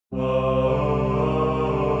What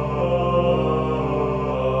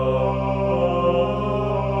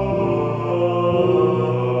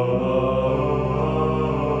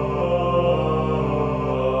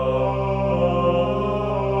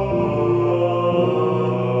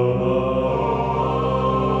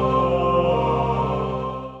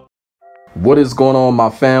is going on, my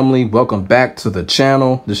family? Welcome back to the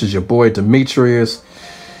channel. This is your boy Demetrius.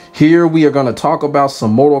 Here we are going to talk about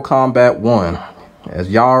some Mortal Kombat 1.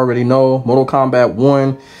 As y'all already know, Mortal Kombat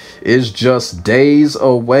 1 is just days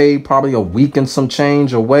away, probably a week and some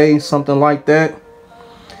change away, something like that.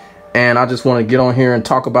 And I just want to get on here and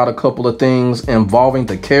talk about a couple of things involving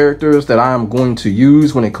the characters that I am going to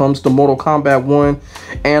use when it comes to Mortal Kombat 1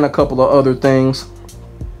 and a couple of other things.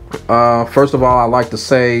 First of all, I like to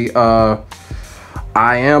say I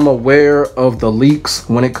am aware of the leaks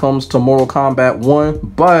when it comes to Mortal Kombat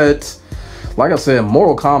 1, but like I said,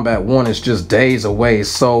 Mortal Kombat 1 is just days away,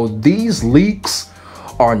 so these leaks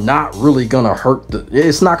are not really gonna hurt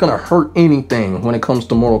it's not gonna hurt anything when it comes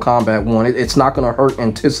to Mortal Kombat 1. It's not gonna hurt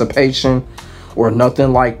anticipation or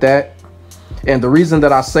nothing like that. And the reason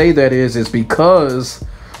that I say that is because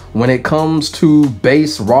when it comes to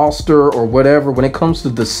base roster or whatever, when it comes to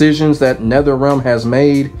decisions that NetherRealm has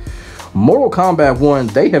made, Mortal Kombat 1,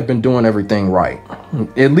 they have been doing everything right.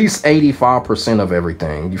 At least 85% of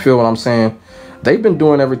everything. You feel what I'm saying? They've been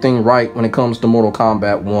doing everything right when it comes to Mortal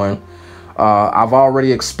Kombat 1. I've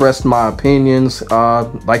already expressed my opinions.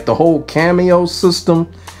 Like the whole Kameo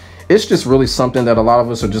system, it's just really something that a lot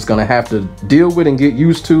of us are just going to have to deal with and get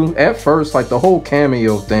used to. At first, like the whole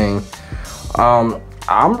Kameo thing,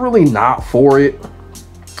 I'm really not for it.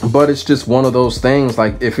 But it's just one of those things,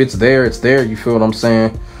 like if it's there, it's there. You feel what I'm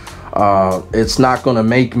saying? It's not gonna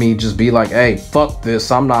make me just be like, hey, fuck this,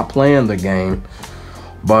 I'm not playing the game.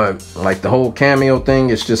 But like the whole Kameo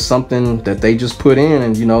thing, it's just something that they just put in,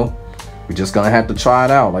 and you know, we're just gonna have to try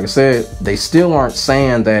it out. Like I said, they still aren't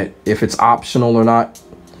saying that if it's optional or not,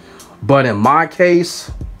 but in my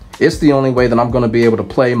case, it's the only way that I'm gonna be able to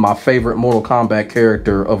play my favorite Mortal Kombat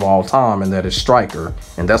character of all time, and that is Stryker.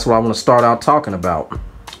 And that's what I want to start out talking about.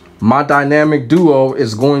 My dynamic duo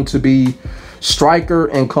is going to be Stryker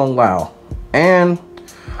and Kung Lao. And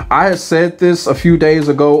I had said this a few days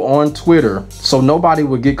ago on Twitter, so nobody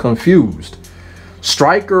would get confused.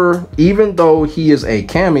 Stryker, even though he is a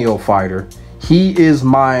Kameo fighter, he is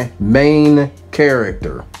my main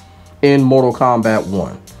character in Mortal Kombat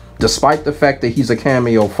 1, despite the fact that he's a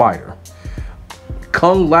Kameo fighter.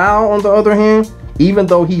 Kung Lao, on the other hand, even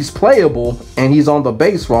though he's playable and he's on the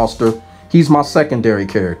base roster, he's my secondary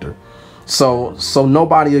character. So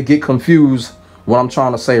nobody will get confused what I'm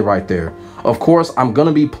trying to say right there. Of course, I'm going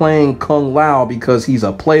to be playing Kung Lao because he's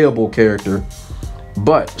a playable character,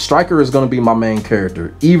 but Stryker is going to be my main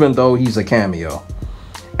character, even though he's a Kameo.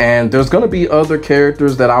 And there's going to be other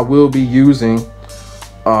characters that I will be using.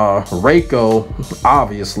 Reiko,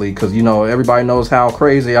 obviously, because you know everybody knows how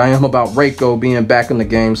crazy I am about Reiko being back in the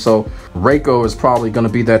game. So Reiko is probably going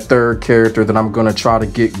to be that third character that I'm going to try to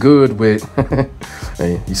get good with.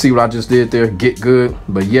 Hey, you see what I just did there? Get good.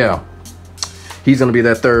 But yeah, he's going to be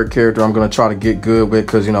that third character I'm going to try to get good with,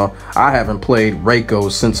 because you know I haven't played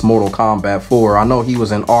Reiko since Mortal Kombat 4. I know he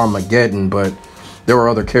was in Armageddon, but there were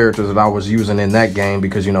other characters that I was using in that game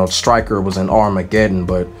because you know Stryker was in Armageddon.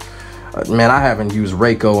 But man, I haven't used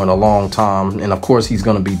Reiko in a long time, and of course he's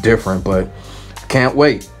going to be different, but can't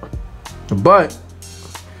wait. But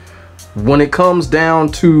when it comes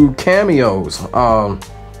down to cameos,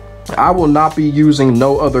 I will not be using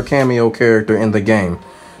no other Kameo character in the game,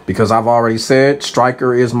 because I've already said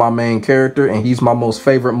Stryker is my main character and he's my most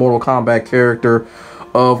favorite Mortal Kombat character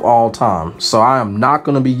of all time. So I am not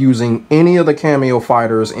going to be using any of the Kameo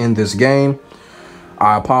fighters in this game.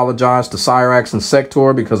 I apologize to Cyrax and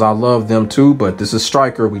Sector because I love them too, but this is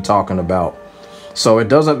Stryker we talking about. So it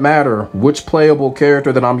doesn't matter which playable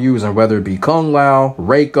character that I'm using, whether it be Kung Lao,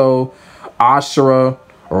 Reiko, Ashura,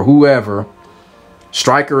 or whoever,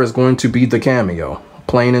 Stryker is going to be the Kameo,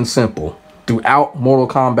 plain and simple, throughout Mortal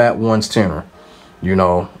Kombat 1's tenor. You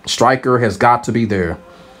know, Stryker has got to be there.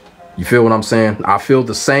 You feel what I'm saying? I feel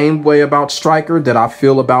the same way about Stryker that I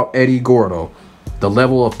feel about Eddie Gordo. The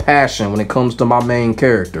level of passion when it comes to my main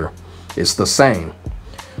character, it's the same.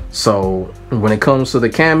 So when it comes to the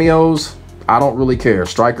cameos, I don't really care.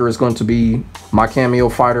 Stryker is going to be my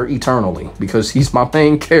Kameo fighter eternally because he's my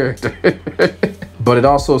main character. But it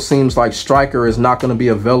also seems like Stryker is not going to be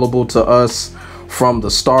available to us from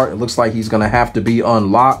the start. It looks like he's going to have to be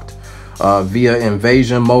unlocked via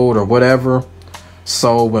invasion mode or whatever.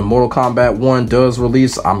 So when Mortal Kombat 1 does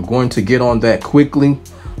release, I'm going to get on that quickly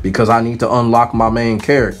because I need to unlock my main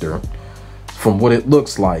character. from what it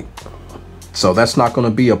looks like. So that's not going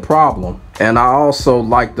to be a problem. And I also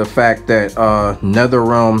like the fact that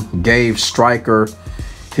NetherRealm gave Stryker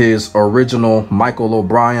his original Michael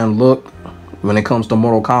O'Brien look when it comes to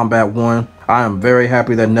Mortal Kombat 1. I am very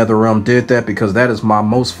happy that NetherRealm did that, because that is my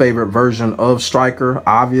most favorite version of Stryker.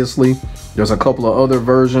 Obviously, there's a couple of other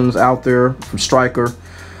versions out there from Stryker.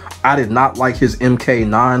 I did not like his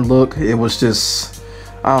MK1 look. It was just,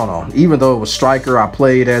 I don't know. Even though it was Stryker, I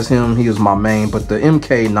played as him. He was my main. But the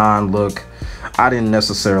MK1 look, I didn't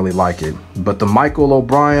necessarily like it. But the Michael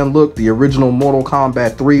O'Brien look, the original Mortal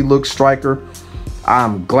Kombat 3 look Stryker,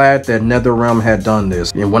 I'm glad that NetherRealm had done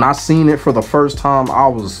this. And when I seen it for the first time,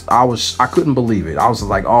 I couldn't believe it. I was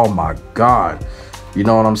like, oh my God. You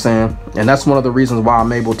know what I'm saying? And that's one of the reasons why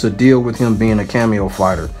I'm able to deal with him being a Kameo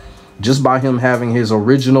fighter. Just by him having his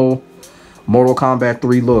original Mortal Kombat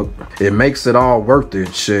 3 look, it makes it all worth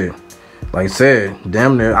it. Shit. Like I said,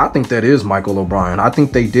 damn near, I think that is Michael O'Brien. I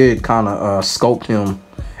think they did kind of sculpt him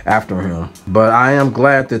after him. But I am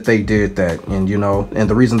glad that they did that. And you know, and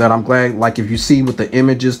the reason that I'm glad, like if you see with the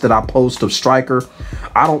images that I post of Stryker,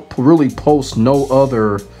 I don't really post no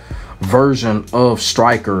other version of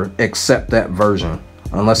Stryker except that version,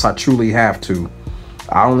 unless I truly have to.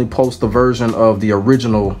 I only post the version of the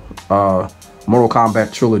original Mortal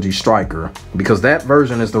Kombat Trilogy Stryker, because that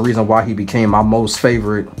version is the reason why he became my most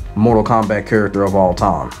favorite Mortal Kombat character of all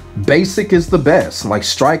time. Basic is the best. Like,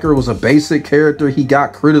 Stryker was a basic character. He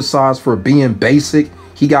got criticized for being basic.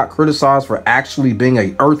 He got criticized for actually being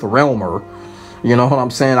a Earth Realmer. You know what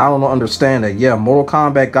I'm saying? I don't understand that. Yeah, Mortal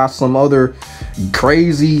Kombat got some other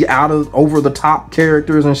crazy over the top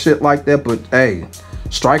characters and shit like that, but hey,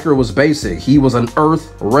 Stryker was basic. He was an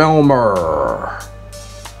Earth Realmer.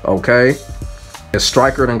 Okay?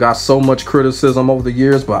 Stryker done got so much criticism over the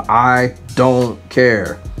years, but I don't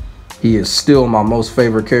care. He is still my most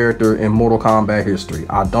favorite character in Mortal Kombat history.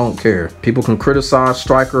 I don't care. People can criticize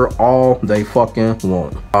Stryker all they fucking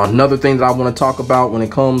want. Another thing that I want to talk about when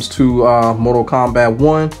it comes to Mortal Kombat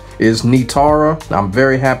 1 is Nitara. I'm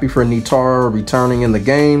very happy for Nitara returning in the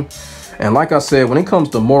game. And like I said, when it comes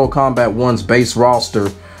to Mortal Kombat 1's base roster,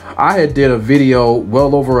 I had did a video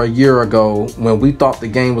well over a year ago when we thought the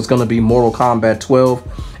game was going to be Mortal Kombat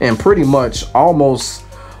 12, and pretty much almost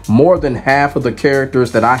more than half of the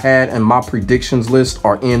characters that I had in my predictions list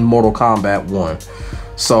are in Mortal Kombat 1.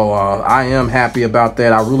 So I am happy about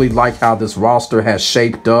that. I really like how this roster has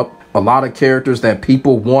shaped up. A lot of characters that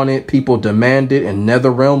people wanted, people demanded, and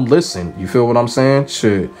NetherRealm listened. You feel what I'm saying?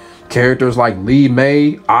 Shit. Characters like Li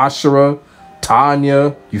Mei, Ashura,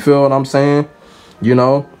 Tanya. You feel what I'm saying? You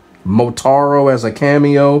know, Motaro as a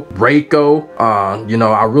cameo, Reiko. You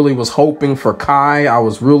know, I really was hoping for Kai. I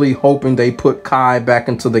was really hoping they put Kai back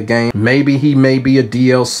into the game. Maybe he may be a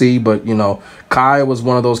DLC, but you know, Kai was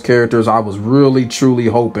one of those characters I was really truly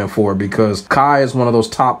hoping for, because Kai is one of those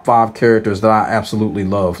top 5 characters that I absolutely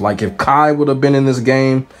love. Like, if Kai would have been in this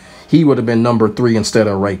game, he would have been number 3 instead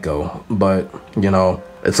of Reiko. But you know,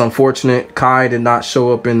 it's unfortunate Kai did not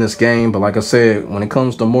show up in this game. But like I said, when it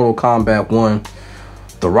comes to Mortal Kombat 1,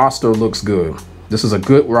 the roster looks good. This is a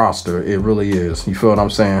good roster. It really is. You feel what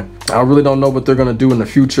I'm saying? I really don't know what they're going to do in the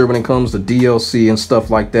future when it comes to DLC and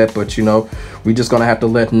stuff like that. But, you know, we just going to have to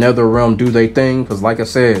let NetherRealm do their thing. Because like I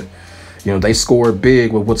said, you know, they scored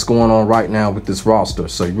big with what's going on right now with this roster.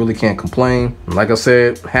 So you really can't complain. And like I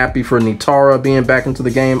said, happy for Nitara being back into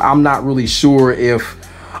the game. I'm not really sure if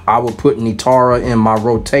I would put Nitara in my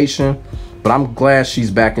rotation, but I'm glad she's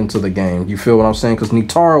back into the game. You feel what I'm saying? Because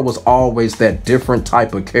Nitara was always that different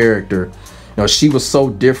type of character. You know, she was so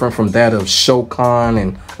different from that of Shao Kahn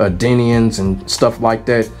and Adenians and stuff like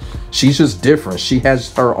that. She's just different. She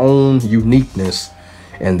has her own uniqueness,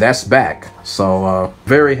 and that's back. So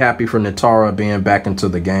very happy for Nitara being back into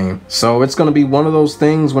the game. So it's going to be one of those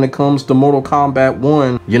things when it comes to Mortal Kombat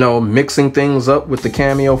 1, you know, mixing things up with the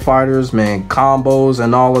Kameo fighters, man, combos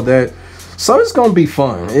and all of that. So it's going to be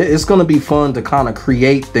fun. It's going to be fun to kind of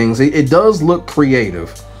create things. It does look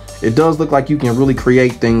creative. It does look like you can really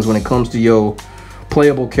create things when it comes to your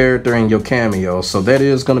playable character and your cameo. So that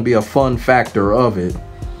is going to be a fun factor of it,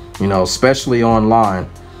 you know, especially online.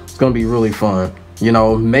 It's going to be really fun. You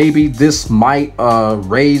know, maybe this might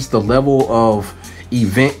raise the level of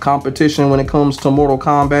event competition when it comes to Mortal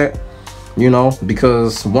Kombat. You know,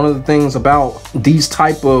 because one of the things about these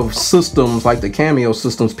type of systems, like the Kameo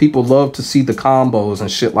systems, people love to see the combos and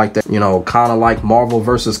shit like that, you know, kind of like Marvel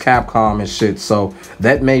versus Capcom and shit. So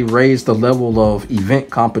that may raise the level of event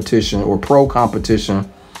competition or pro competition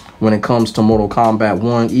when it comes to Mortal Kombat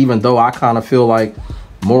 1, even though I kind of feel like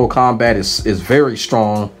Mortal Kombat is very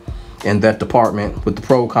strong in that department with the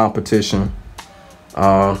pro competition.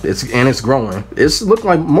 It's growing. It's looking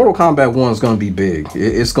like Mortal Kombat 1 is going to be big.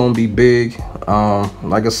 It's going to be big.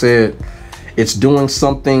 Like I said, it's doing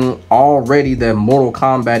something already that Mortal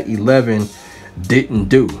Kombat 11 didn't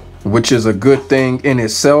do, which is a good thing in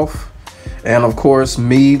itself. And of course,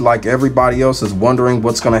 me, like everybody else, is wondering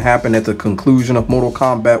what's going to happen at the conclusion of Mortal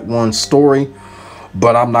Kombat 1's story.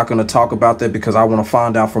 But I'm not going to talk about that because I want to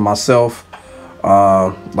find out for myself.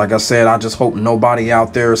 Like I said, I just hope nobody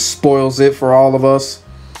out there spoils it for all of us.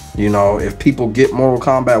 You know, if people get Mortal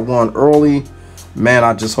Kombat 1 early, man,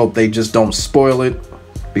 I just hope they just don't spoil it,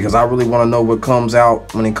 because I really want to know what comes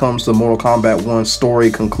out when it comes to Mortal Kombat 1 story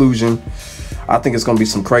conclusion. I think it's going to be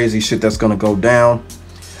some crazy shit that's going to go down.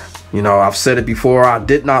 You know, I've said it before, I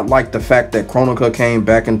did not like the fact that Kronika came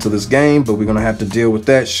back into this game, but we're going to have to deal with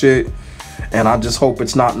that shit. And I just hope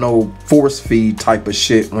it's not no force feed type of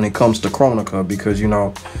shit when it comes to Kronika, because, you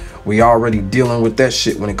know, we already dealing with that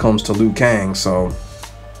shit when it comes to Liu Kang. So,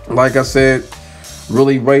 like I said,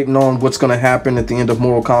 really waiting on what's going to happen at the end of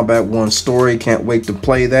Mortal Kombat 1 story. Can't wait to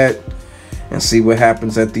play that and see what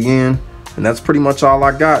happens at the end. And that's pretty much all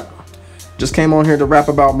I got. Just came on here to rap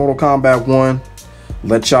about Mortal Kombat 1.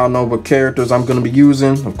 Let y'all know what characters I'm going to be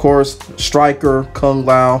using. Of course, Stryker, Kung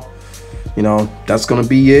Lao. You know, that's going to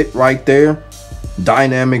be it right there.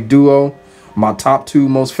 Dynamic duo. My top 2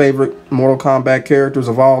 most favorite Mortal Kombat characters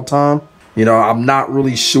of all time. You know, I'm not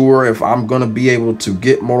really sure if I'm going to be able to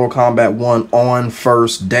get Mortal Kombat 1 on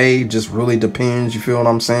first day. Just really depends, you feel what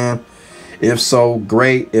I'm saying? If so,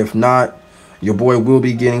 great. If not, your boy will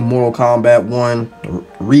be getting Mortal Kombat 1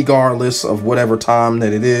 regardless of whatever time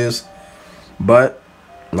that it is. But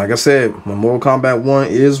like I said, when Mortal Kombat 1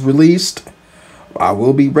 is released, I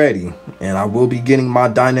will be ready, and I will be getting my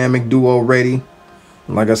dynamic duo ready.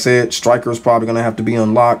 Like I said, Stryker is probably going to have to be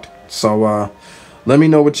unlocked. So let me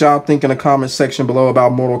know what y'all think in the comment section below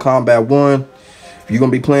about Mortal Kombat 1. If you're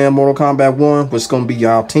going to be playing Mortal Kombat 1, what's going to be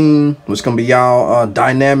y'all team? What's going to be y'all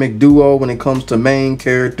dynamic duo when it comes to main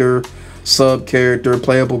character, sub character,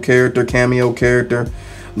 playable character, cameo character?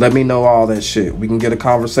 Let me know all that shit. We can get a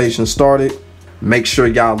conversation started. Make sure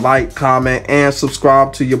y'all like, comment, and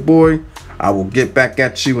subscribe to your boy. I will get back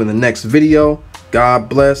at you in the next video. God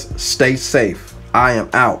bless. Stay safe. I am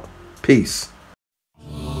out. Peace.